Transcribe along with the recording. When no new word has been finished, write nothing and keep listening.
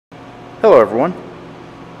Hello everyone.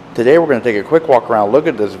 Today we're going to take a quick walk around look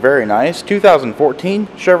at this very nice 2014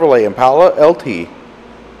 Chevrolet Impala LT.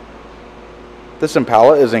 This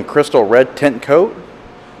Impala is in crystal red tint coat.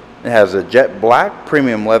 It has a jet black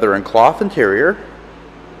premium leather and cloth interior.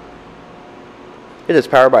 It is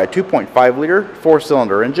powered by a 2.5 liter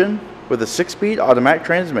 4-cylinder engine with a 6-speed automatic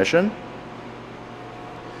transmission.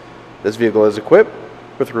 This vehicle is equipped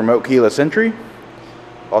with remote keyless entry.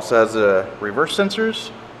 Also has reverse sensors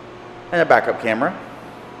and a backup camera.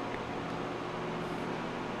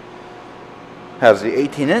 Has the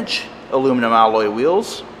 18-inch aluminum alloy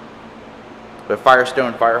wheels with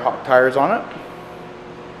Firestone Firehawk tires on it.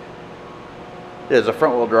 It is a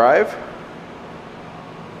front-wheel drive.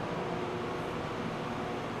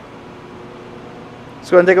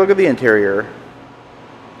 Let's go ahead and take a look at the interior.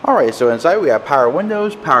 Alright, so inside we have power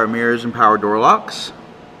windows, power mirrors, and power door locks.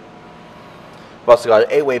 We've also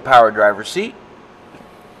got an 8-way power driver's seat.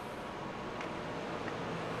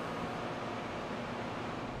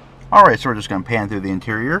 Alright, so we're just going to pan through the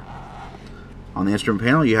interior. On the instrument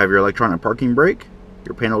panel you have your electronic parking brake,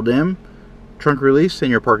 your panel dim, trunk release, and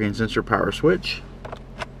your parking sensor power switch.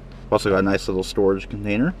 We've also got a nice little storage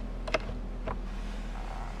container.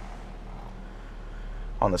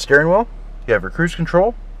 On the steering wheel you have your cruise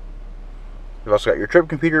control. You've also got your trip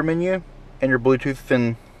computer menu and your Bluetooth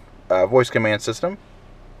and voice command system.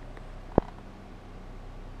 It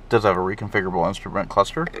does have a reconfigurable instrument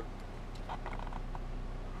cluster.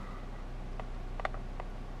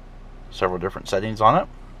 Several different settings on it.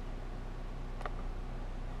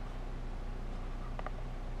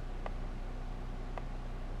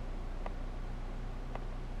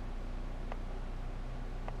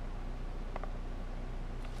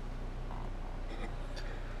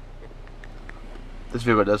 This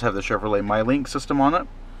vehicle does have the Chevrolet MyLink system on it.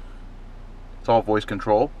 It's all voice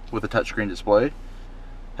control with a touchscreen display.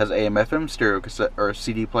 Has AM/FM, stereo cassette or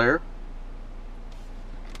CD player.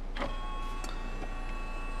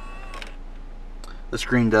 The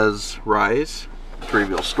screen does rise to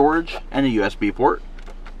reveal storage and a USB port.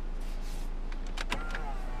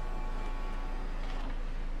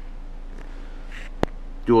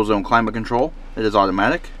 Dual zone climate control. It is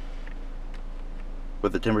automatic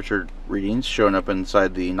with the temperature readings showing up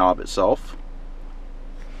inside the knob itself.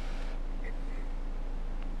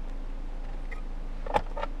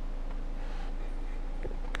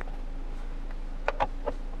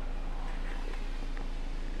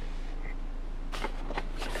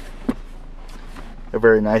 A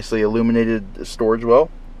very nicely illuminated storage well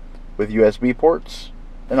with USB ports,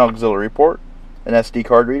 an auxiliary port, an SD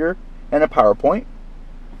card reader, and a PowerPoint.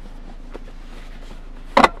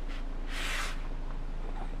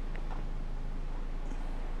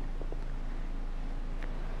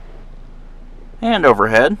 And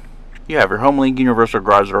overhead, you have your HomeLink universal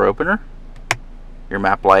garage door opener, your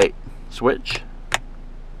map light switch.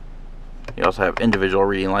 You also have individual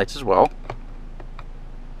reading lights as well.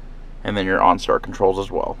 And then your OnStar controls as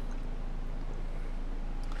well.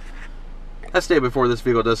 As stated before, this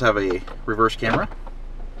vehicle does have a reverse camera.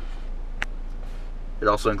 It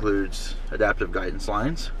also includes adaptive guidance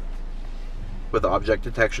lines with object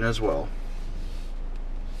detection as well.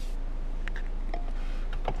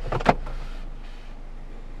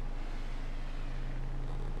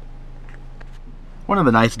 One of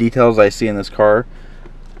the nice details I see in this car,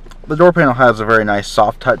 the door panel has a very nice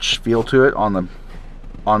soft touch feel to it on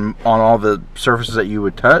all the surfaces that you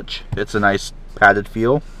would touch. It's a nice padded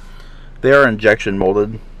feel. They are injection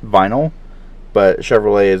molded vinyl, but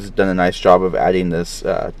Chevrolet has done a nice job of adding this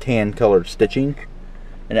tan colored stitching,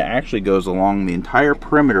 and it actually goes along the entire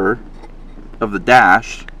perimeter of the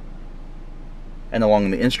dash and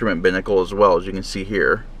along the instrument binnacle as well, as you can see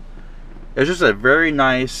here. It's just a very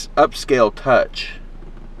nice upscale touch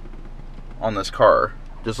on this car.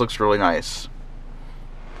 Just looks really nice.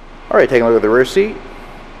 Alright, taking a look at the rear seat.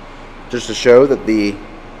 Just to show that the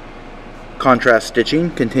contrast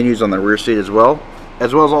stitching continues on the rear seat as well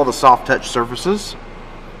as all the soft touch surfaces.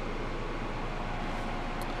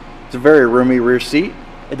 It's a very roomy rear seat.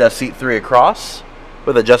 It does seat 3 across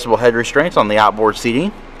with adjustable head restraints on the outboard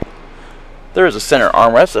seating. There is a center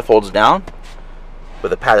armrest that folds down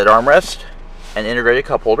with a padded armrest and integrated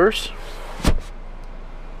cup holders.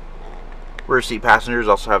 Rear seat passengers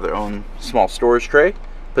also have their own small storage tray,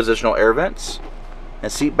 positional air vents,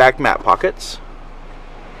 and seat back mat pockets.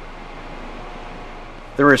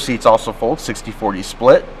 The rear seats also fold 60/40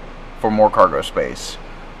 split for more cargo space.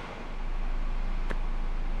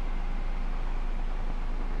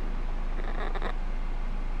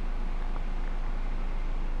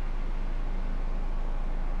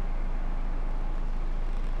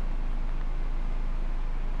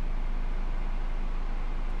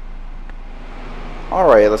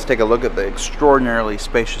 Alright, let's take a look at the extraordinarily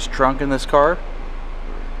spacious trunk in this car.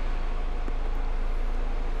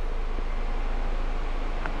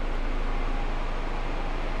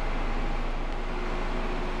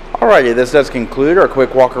 Alrighty, this does conclude our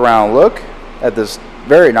quick walk around look at this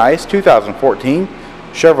very nice 2014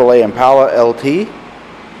 Chevrolet Impala LT.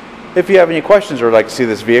 If you have any questions or would like to see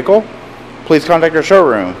this vehicle, please contact our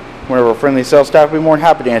showroom. One of our friendly sales staff will be more than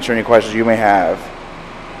happy to answer any questions you may have.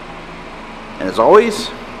 And as always,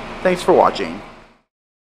 thanks for watching.